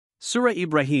Surah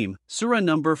Ibrahim, Surah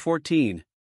number 14.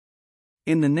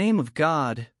 In the name of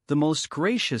God, the most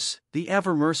gracious, the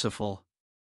ever merciful.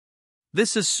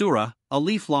 This is Surah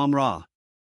Alif Lam Ra.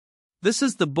 This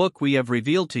is the book we have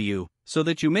revealed to you, so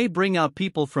that you may bring out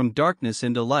people from darkness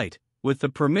into light, with the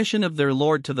permission of their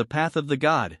Lord to the path of the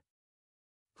God,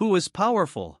 who is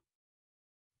powerful,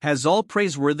 has all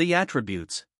praiseworthy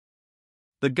attributes,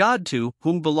 the God to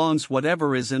whom belongs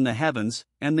whatever is in the heavens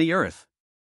and the earth.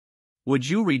 Would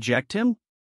you reject him?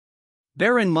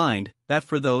 Bear in mind that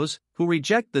for those who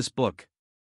reject this book,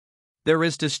 there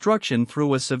is destruction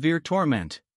through a severe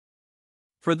torment.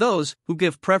 For those who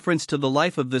give preference to the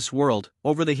life of this world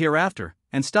over the hereafter,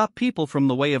 and stop people from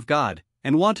the way of God,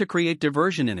 and want to create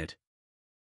diversion in it,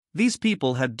 these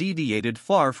people have deviated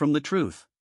far from the truth.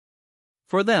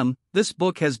 For them, this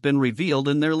book has been revealed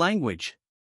in their language.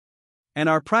 And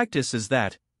our practice is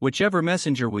that, whichever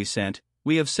messenger we sent,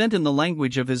 we have sent in the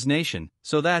language of his nation,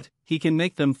 so that he can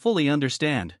make them fully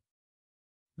understand.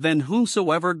 Then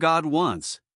whomsoever God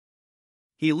wants,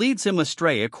 he leads him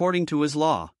astray according to his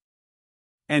law,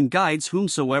 and guides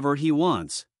whomsoever he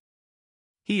wants.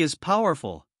 He is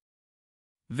powerful,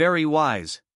 very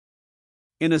wise.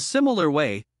 In a similar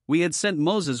way, we had sent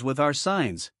Moses with our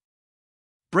signs.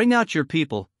 Bring out your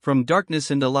people from darkness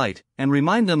into light, and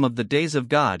remind them of the days of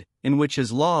God, in which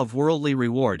his law of worldly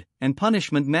reward and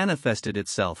punishment manifested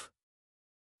itself.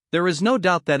 There is no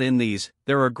doubt that in these,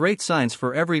 there are great signs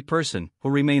for every person who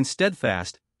remains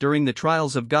steadfast during the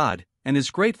trials of God, and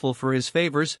is grateful for his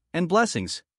favors and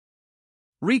blessings.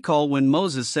 Recall when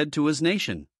Moses said to his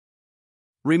nation,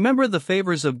 "Remember the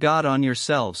favors of God on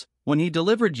yourselves, when he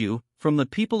delivered you from the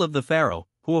people of the Pharaoh,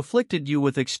 who afflicted you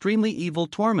with extremely evil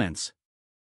torments.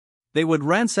 They would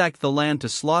ransack the land to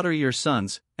slaughter your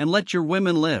sons, and let your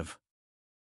women live.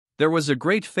 There was a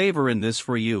great favor in this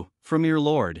for you, from your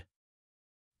Lord.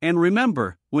 And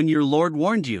remember, when your Lord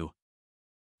warned you,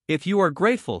 'If you are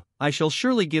grateful, I shall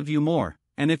surely give you more,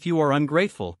 and if you are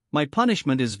ungrateful, my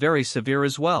punishment is very severe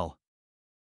as well.'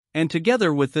 And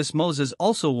together with this Moses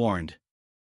also warned,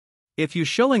 'If you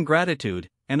show ingratitude,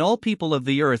 and all people of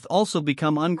the earth also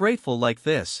become ungrateful like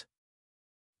this,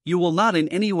 you will not in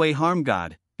any way harm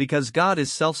God, because God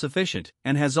is self-sufficient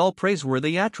and has all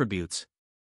praiseworthy attributes.'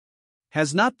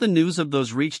 Has not the news of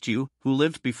those reached you who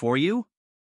lived before you?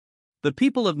 The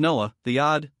people of Noah, the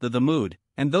Ad, the Thamud,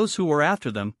 and those who were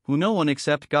after them, who no one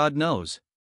except God knows.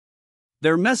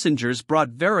 Their messengers brought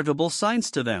veritable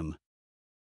signs to them.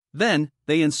 Then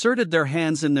they inserted their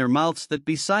hands in their mouths that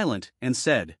be silent, and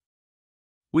said,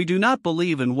 'We do not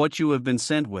believe in what you have been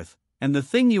sent with, and the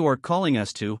thing you are calling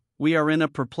us to, we are in a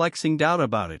perplexing doubt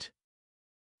about it.'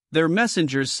 Their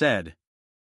messengers said,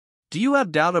 'Do you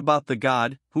have doubt about the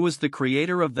God, who is the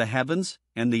creator of the heavens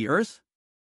and the earth?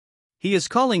 He is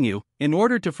calling you, in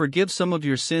order to forgive some of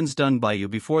your sins done by you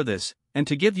before this, and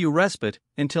to give you respite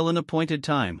until an appointed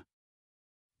time.'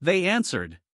 They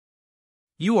answered,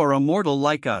 'You are a mortal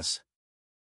like us.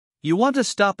 You want to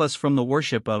stop us from the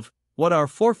worship of what our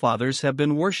forefathers have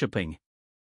been worshipping.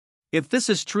 If this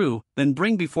is true, then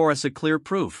bring before us a clear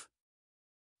proof.'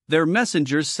 Their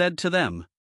messengers said to them,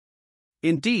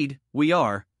 'Indeed, we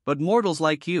are but mortals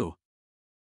like you.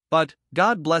 But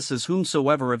God blesses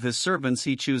whomsoever of his servants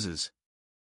he chooses.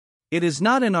 It is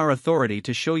not in our authority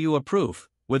to show you a proof,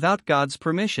 without God's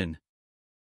permission.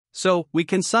 So we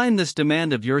consign this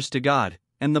demand of yours to God,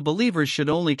 and the believers should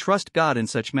only trust God in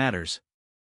such matters.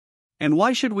 And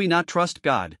why should we not trust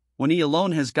God, when he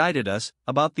alone has guided us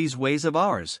about these ways of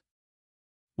ours?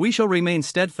 We shall remain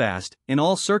steadfast in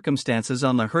all circumstances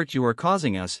on the hurt you are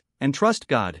causing us, and trust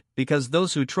God, because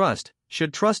those who trust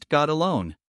should trust God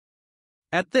alone.'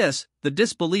 At this, the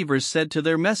disbelievers said to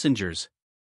their messengers,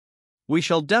 'We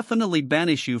shall definitely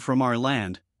banish you from our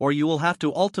land, or you will have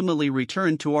to ultimately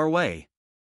return to our way.'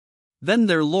 Then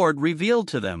their Lord revealed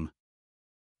to them,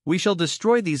 'We shall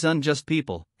destroy these unjust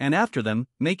people, and after them,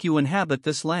 make you inhabit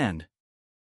this land.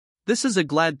 This is a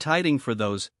glad tiding for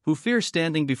those who fear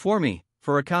standing before me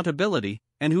for accountability,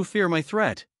 and who fear my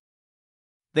threat.'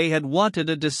 They had wanted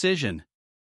a decision.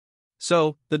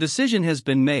 So, the decision has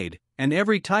been made, and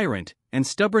every tyrant and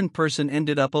stubborn person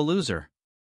ended up a loser.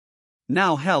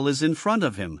 Now hell is in front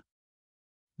of him.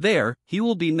 There, he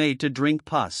will be made to drink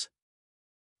pus.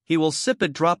 He will sip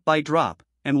it drop by drop,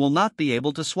 and will not be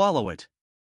able to swallow it.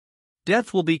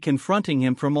 Death will be confronting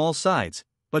him from all sides,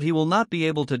 but he will not be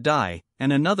able to die,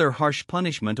 and another harsh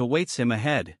punishment awaits him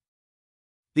ahead.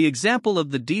 The example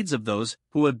of the deeds of those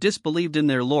who have disbelieved in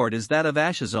their Lord is that of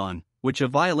ashes on which a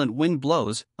violent wind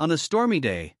blows on a stormy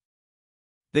day.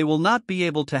 They will not be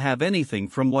able to have anything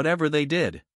from whatever they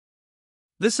did.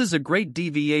 This is a great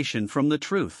deviation from the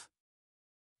truth.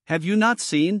 Have you not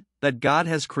seen, that God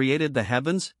has created the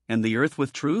heavens and the earth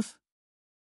with truth?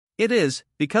 It is,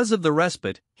 because of the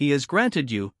respite He has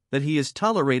granted you, that He is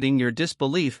tolerating your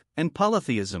disbelief and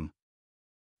polytheism.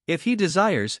 If He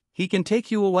desires, He can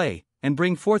take you away, and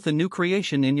bring forth a new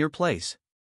creation in your place.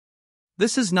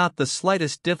 This is not the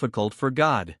slightest difficult for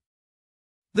God.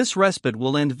 This respite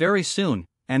will end very soon,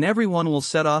 and everyone will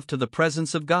set off to the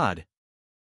presence of God.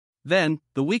 Then,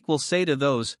 the weak will say to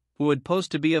those who would pose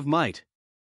to be of might,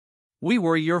 "We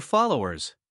were your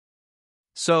followers.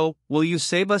 So, will you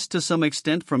save us to some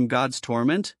extent from God's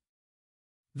torment?"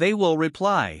 They will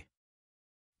reply,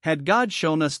 "Had God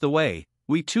shown us the way,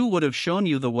 we too would have shown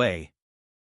you the way.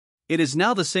 It is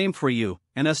now the same for you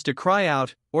and us to cry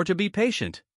out, or to be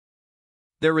patient.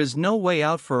 There is no way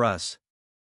out for us."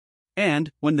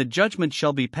 And, when the judgment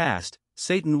shall be passed,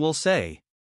 Satan will say,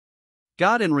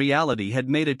 "God in reality had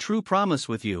made a true promise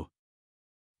with you.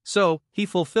 So, He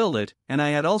fulfilled it, and I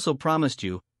had also promised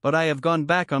you, but I have gone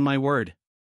back on my word.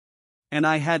 And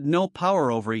I had no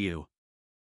power over you.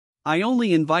 I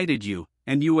only invited you,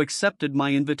 and you accepted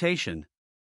my invitation.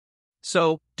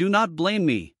 So, do not blame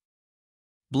me.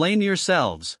 Blame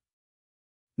yourselves.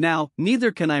 Now,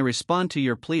 neither can I respond to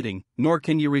your pleading, nor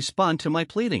can you respond to my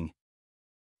pleading.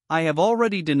 I have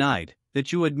already denied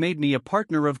that you had made me a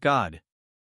partner of God.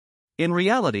 In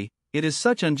reality, it is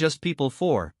such unjust people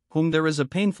for whom there is a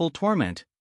painful torment.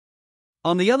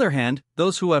 On the other hand,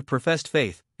 those who have professed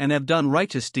faith and have done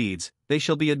righteous deeds, they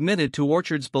shall be admitted to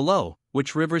orchards below,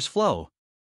 which rivers flow.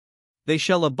 They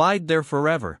shall abide there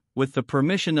forever, with the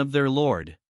permission of their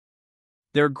Lord.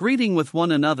 Their greeting with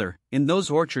one another in those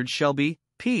orchards shall be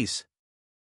peace.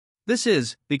 This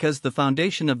is because the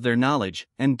foundation of their knowledge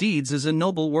and deeds is a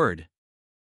noble word.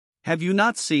 Have you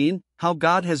not seen how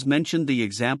God has mentioned the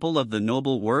example of the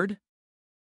noble word?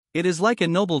 It is like a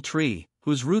noble tree,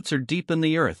 whose roots are deep in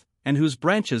the earth, and whose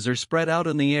branches are spread out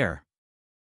in the air.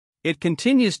 It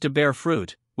continues to bear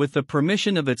fruit, with the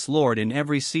permission of its Lord in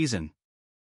every season.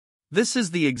 This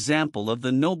is the example of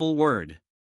the noble word.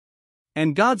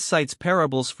 And God cites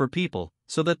parables for people,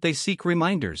 so that they seek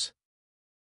reminders.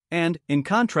 And, in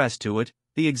contrast to it,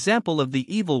 the example of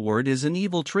the evil word is an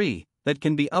evil tree, that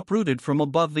can be uprooted from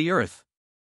above the earth.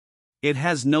 It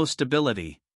has no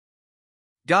stability.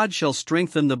 God shall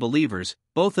strengthen the believers,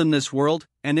 both in this world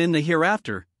and in the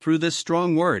hereafter, through this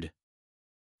strong word.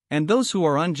 And those who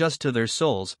are unjust to their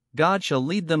souls, God shall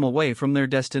lead them away from their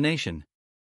destination.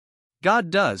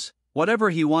 God does whatever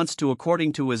He wants to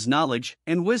according to His knowledge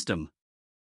and wisdom.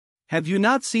 Have you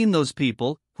not seen those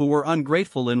people who were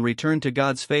ungrateful in return to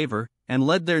God's favor and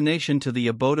led their nation to the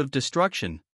abode of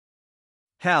destruction?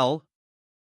 Hell.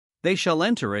 They shall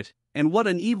enter it, and what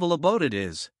an evil abode it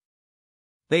is.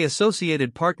 They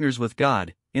associated partners with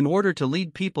God in order to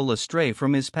lead people astray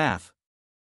from His path.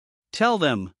 Tell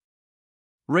them,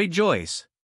 rejoice.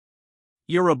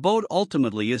 Your abode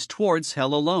ultimately is towards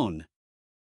hell alone.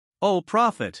 O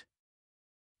prophet,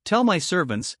 tell my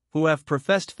servants who have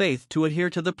professed faith to adhere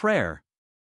to the prayer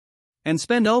and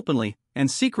spend openly and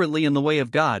secretly in the way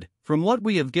of God, from what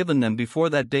we have given them before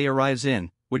that day arrives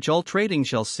in, which all trading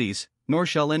shall cease, nor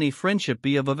shall any friendship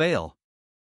be of avail.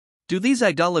 Do these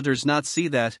idolaters not see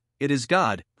that it is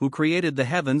God who created the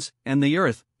heavens and the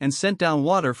earth and sent down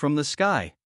water from the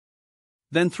sky?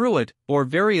 Then through it bore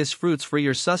various fruits for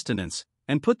your sustenance,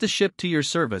 and put the ship to your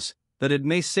service, that it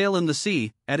may sail in the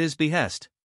sea at His behest.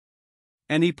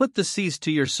 And He put the seas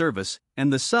to your service,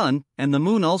 and the sun and the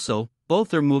moon also,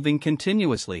 both are moving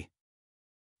continuously.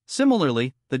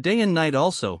 Similarly, the day and night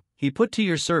also He put to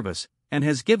your service, and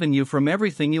has given you from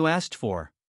everything you asked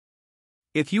for.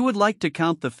 If you would like to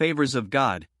count the favors of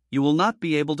God, you will not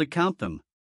be able to count them.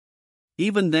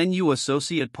 Even then you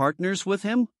associate partners with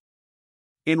Him?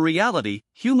 In reality,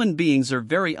 human beings are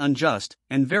very unjust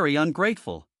and very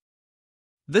ungrateful.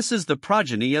 This is the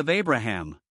progeny of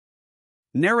Abraham.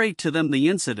 Narrate to them the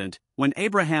incident when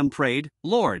Abraham prayed,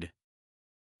 "Lord,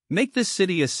 make this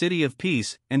city a city of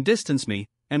peace, and distance me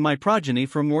and my progeny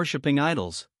from worshipping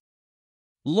idols.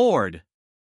 Lord,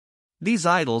 these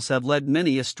idols have led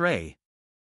many astray.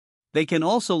 They can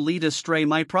also lead astray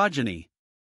my progeny.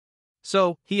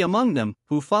 So, he among them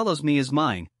who follows me is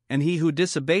mine, and he who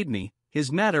disobeyed me,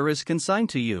 his matter is consigned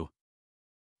to you.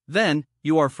 Then,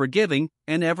 you are forgiving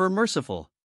and ever merciful.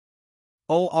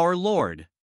 O our Lord,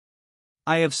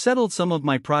 I have settled some of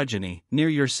my progeny near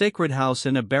your sacred house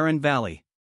in a barren valley.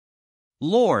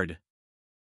 Lord,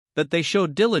 that they show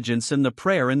diligence in the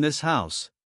prayer in this house.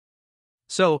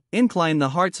 So, incline the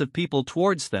hearts of people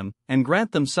towards them, and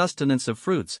grant them sustenance of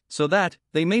fruits, so that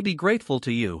they may be grateful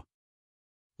to you.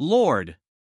 Lord,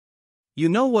 you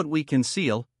know what we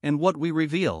conceal and what we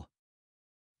reveal.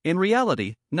 In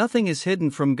reality, nothing is hidden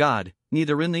from God,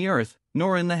 neither in the earth,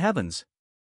 nor in the heavens.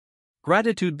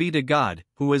 Gratitude be to God,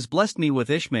 who has blessed me with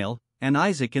Ishmael and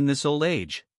Isaac in this old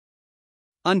age.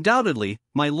 Undoubtedly,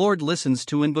 my Lord listens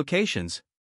to invocations.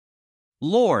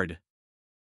 Lord,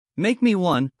 make me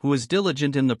one who is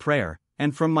diligent in the prayer,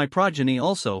 and from my progeny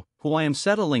also, who I am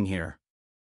settling here.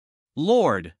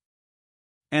 Lord,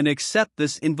 and accept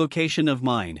this invocation of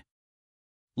mine.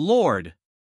 Lord,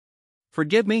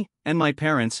 forgive me, and my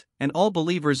parents, and all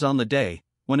believers on the day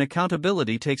when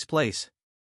accountability takes place.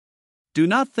 Do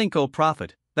not think, O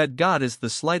prophet, that God is the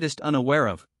slightest unaware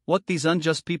of what these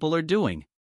unjust people are doing.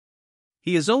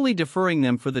 He is only deferring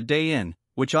them for the day in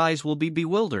which eyes will be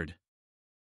bewildered.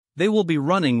 They will be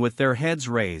running with their heads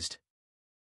raised.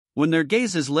 When their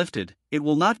gaze is lifted, it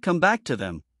will not come back to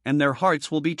them, and their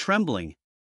hearts will be trembling.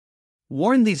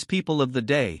 Warn these people of the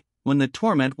day when the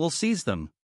torment will seize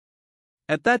them.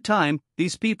 At that time,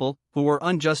 these people, who were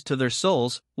unjust to their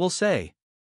souls, will say,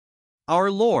 Our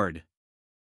Lord,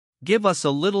 give us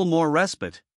a little more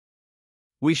respite.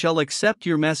 We shall accept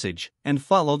your message and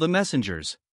follow the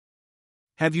messengers.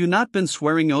 Have you not been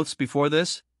swearing oaths before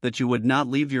this, that you would not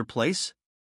leave your place?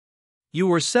 You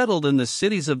were settled in the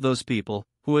cities of those people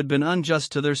who had been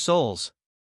unjust to their souls.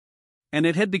 And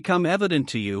it had become evident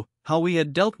to you how we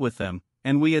had dealt with them,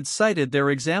 and we had cited their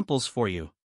examples for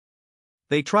you.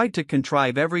 They tried to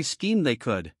contrive every scheme they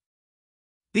could.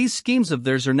 These schemes of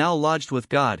theirs are now lodged with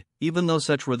God, even though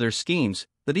such were their schemes,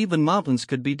 that even mountains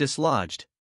could be dislodged.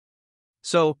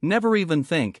 So, never even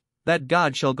think that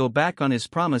God shall go back on his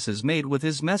promises made with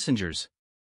his messengers.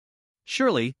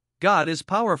 Surely, God is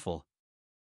powerful.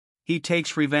 He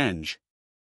takes revenge.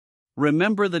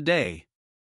 Remember the day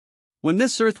when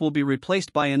this earth will be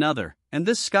replaced by another, and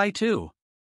this sky too.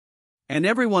 And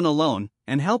everyone alone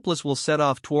and helpless will set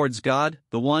off towards God,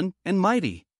 the One and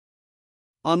Mighty.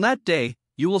 On that day,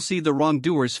 you will see the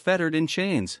wrongdoers fettered in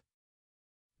chains.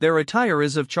 Their attire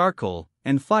is of charcoal,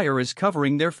 and fire is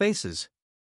covering their faces.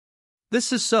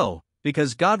 This is so,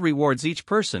 because God rewards each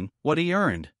person what he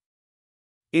earned.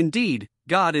 Indeed,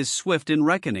 God is swift in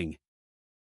reckoning.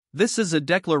 This is a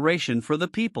declaration for the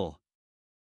people,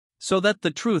 so that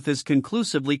the truth is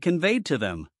conclusively conveyed to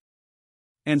them,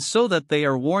 and so that they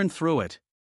are warned through it,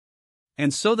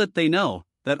 and so that they know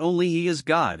that only he is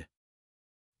God,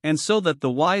 and so that the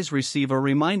wise receive a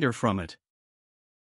reminder from it.